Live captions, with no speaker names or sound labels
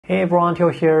Hey everyone, Theo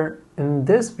here. In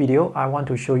this video, I want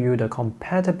to show you the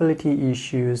compatibility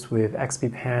issues with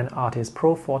XPPen Artist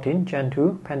Pro 14 Gen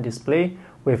 2 pen display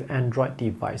with Android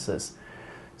devices.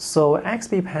 So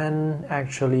XPPen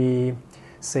actually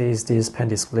says this pen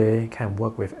display can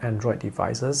work with Android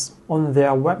devices. On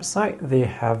their website, they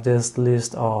have this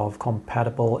list of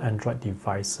compatible Android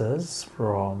devices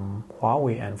from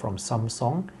Huawei and from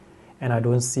Samsung. And I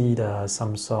don't see the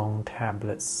Samsung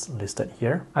tablets listed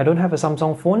here. I don't have a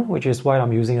Samsung phone, which is why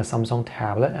I'm using a Samsung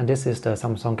tablet, and this is the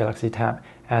Samsung Galaxy Tab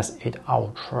S8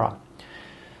 Ultra.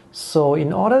 So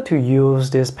in order to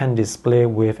use this pen display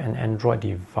with an Android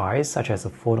device, such as a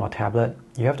phone or tablet,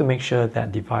 you have to make sure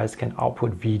that device can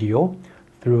output video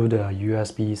through the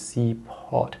USB-C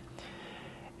port.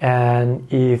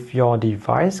 And if your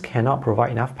device cannot provide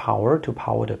enough power to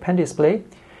power the pen display,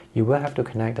 you will have to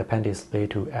connect the pen display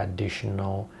to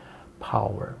additional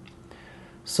power.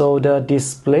 So the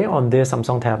display on this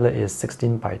Samsung tablet is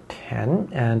 16 by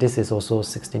 10, and this is also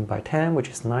 16 by 10, which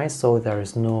is nice, so there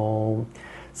is no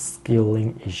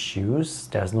scaling issues,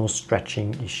 there's no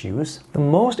stretching issues. The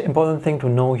most important thing to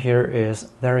know here is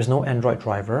there is no Android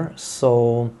driver,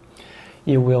 so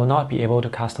you will not be able to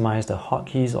customize the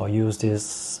hotkeys or use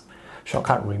this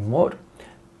shortcut remote.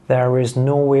 There is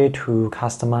no way to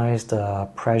customize the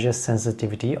pressure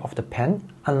sensitivity of the pen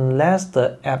unless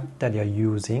the app that you're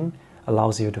using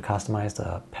allows you to customize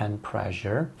the pen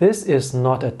pressure. This is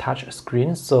not a touch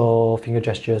screen, so finger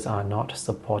gestures are not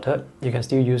supported. You can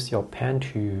still use your pen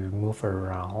to move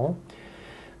around.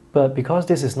 But because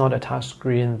this is not a touch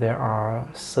screen, there are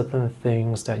certain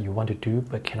things that you want to do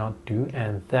but cannot do,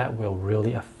 and that will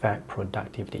really affect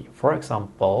productivity. For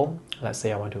example, let's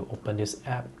say I want to open this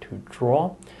app to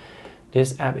draw.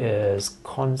 This app is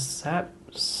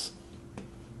Concepts.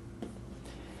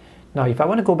 Now, if I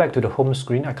want to go back to the home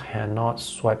screen, I cannot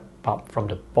swipe up from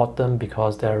the bottom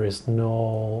because there is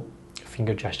no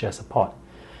finger gesture support.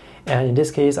 And in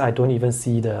this case, I don't even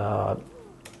see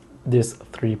these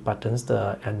three buttons,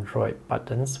 the Android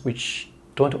buttons, which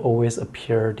don't always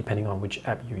appear depending on which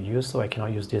app you use. So I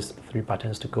cannot use these three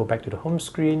buttons to go back to the home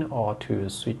screen or to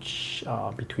switch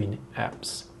between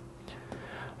apps.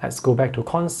 Let's go back to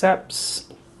Concepts.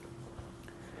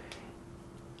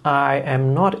 I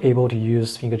am not able to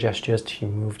use finger gestures to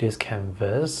move this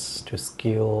canvas, to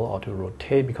scale or to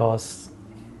rotate because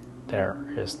there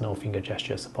is no finger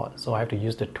gesture support. So I have to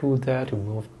use the tool there to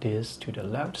move this to the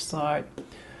left side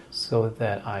so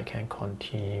that I can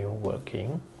continue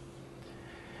working.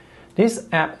 This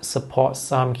app supports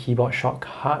some keyboard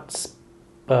shortcuts,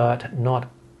 but not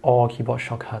all keyboard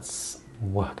shortcuts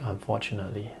work,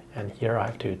 unfortunately. And here I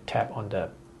have to tap on the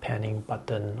panning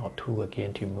button or tool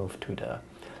again to move to the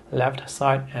left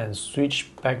side and switch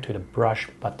back to the brush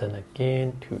button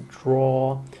again to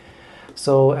draw.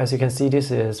 So as you can see,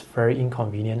 this is very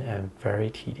inconvenient and very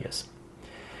tedious.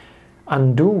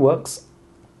 Undo works.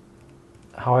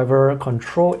 However,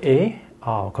 Control A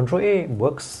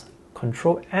works.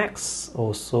 Control X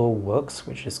also works,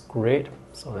 which is great.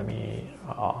 So let me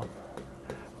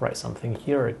write something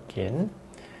here again.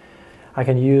 I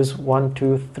can use 1,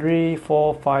 2, 3,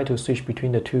 4, 5 to switch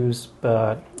between the tools,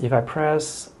 but if I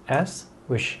press S,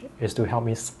 which is to help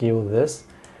me scale this,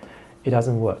 it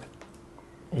doesn't work.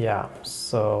 Yeah,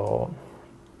 so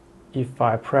if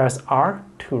I press R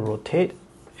to rotate,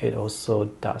 it also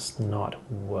does not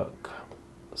work.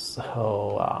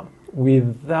 So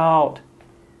without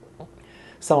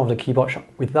all of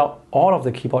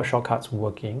the keyboard shortcuts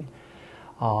working,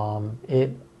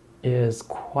 it is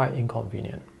quite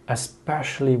inconvenient,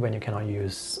 especially when you cannot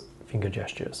use finger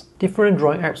gestures. Different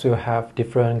drawing apps will have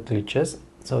different glitches.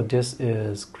 So this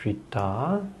is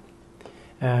Krita,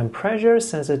 and pressure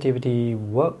sensitivity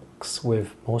works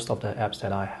with most of the apps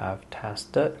that I have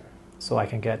tested. So I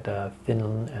can get the thin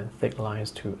and thick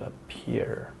lines to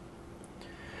appear.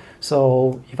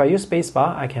 So if I use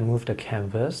spacebar, I can move the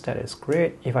canvas. That is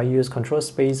great. If I use Control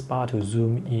spacebar to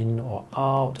zoom in or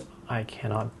out, I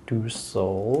cannot do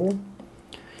so.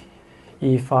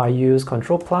 If I use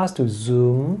Control plus to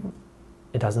zoom,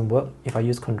 it doesn't work. If I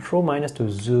use Control minus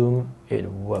to zoom, it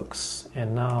works.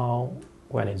 And now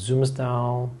when it zooms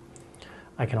down,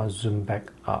 I cannot zoom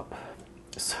back up.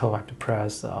 So I have to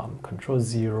press Control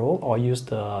 0 or use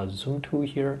the zoom tool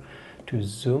here to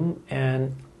zoom.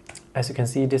 And as you can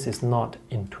see, this is not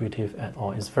intuitive at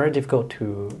all. It's very difficult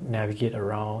to navigate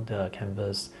around the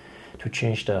canvas, to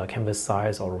change the canvas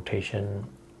size or rotation.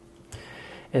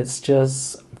 It's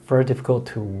just very difficult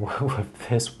to work with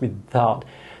this without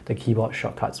the keyboard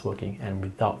shortcuts working and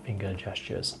without finger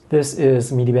gestures. This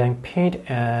is Medibank Paint,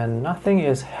 and nothing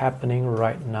is happening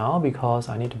right now because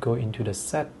I need to go into the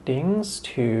settings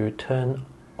to turn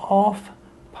off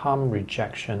palm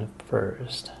rejection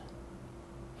first.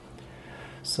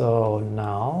 So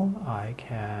now I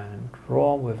can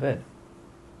draw with it,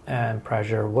 and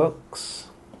pressure works.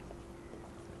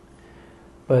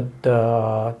 But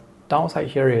the downside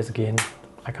here is, again,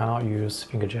 I cannot use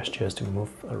finger gestures to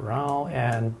move around,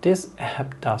 and this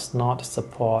app does not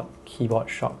support keyboard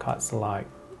shortcuts like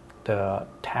the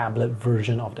tablet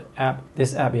version of the app.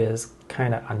 This app is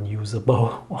kind of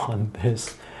unusable on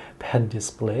this pen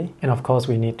display. And of course,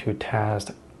 we need to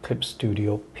test Clip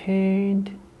Studio Paint,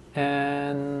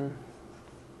 and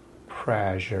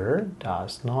pressure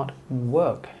does not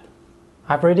work.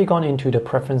 I've already gone into the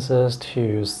preferences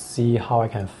to see how I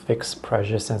can fix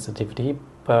pressure sensitivity,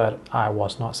 but I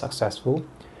was not successful.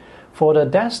 For the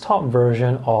desktop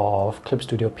version of Clip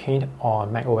Studio Paint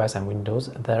on macOS and Windows,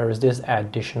 there is this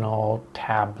additional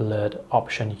tablet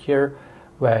option here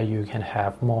where you can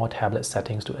have more tablet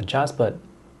settings to adjust, but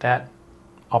that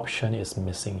option is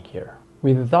missing here.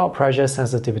 Without pressure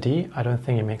sensitivity, I don't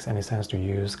think it makes any sense to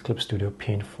use Clip Studio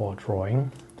Paint for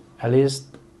drawing. At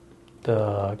least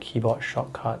the keyboard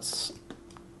shortcuts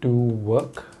do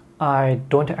work. I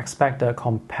don't expect the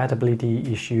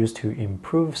compatibility issues to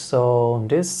improve, so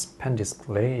this pen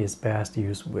display is best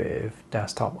used with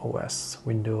desktop OS,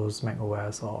 Windows, Mac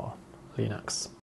OS, or Linux.